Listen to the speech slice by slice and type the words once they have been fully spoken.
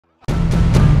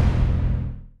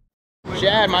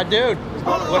Chad, my dude.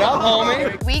 What up,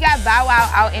 homie? We got Bow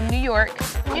Wow out in New York.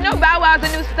 You know Bow Wow's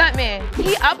a new stuntman.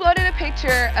 He uploaded a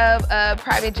picture of a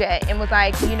private jet and was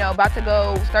like, you know, about to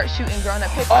go start shooting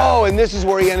grown-up pictures. Oh, and this is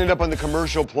where he ended up on the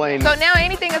commercial plane. So now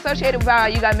anything associated with Bow Wow,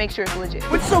 you gotta make sure it's legit.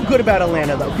 What's so good about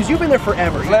Atlanta, though? Because you've been there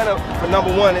forever. Atlanta, for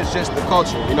number one, it's just the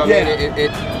culture. You know what I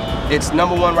mean? It's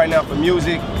number one right now for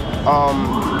music.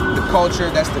 The culture,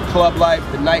 that's the club life,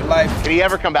 the nightlife. Can he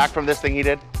ever come back from this thing he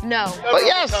did? No. But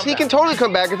yes, he can totally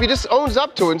come back if he just owns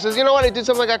up to it and says, you know what, I did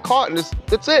something, I got caught, and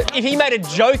that's it. If he made a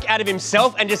joke out of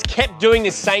himself and just kept doing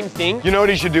the same thing. You know what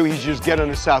he should do? He should just get on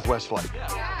a Southwest flight.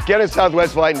 Get on a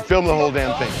Southwest flight and film the whole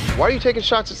damn thing. Why are you taking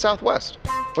shots at Southwest?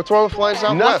 What's wrong with flying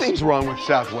Southwest? Nothing's wrong with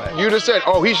Southwest. You just said,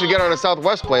 oh, he should get on a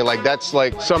Southwest plane, like that's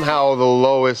like somehow the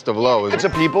lowest of lows. It's a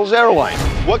people's airline.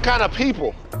 What kind of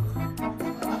people?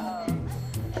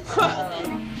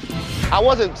 I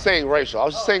wasn't saying racial, I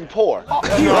was just saying poor.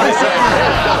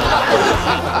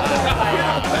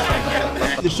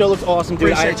 The show looks awesome,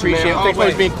 dude. I appreciate it. Thanks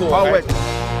for being cool.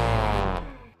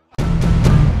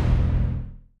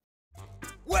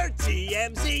 We're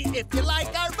TMZ. If you like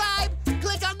our vibe,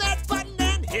 click on that button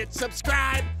and hit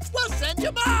subscribe. We'll send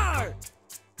you more.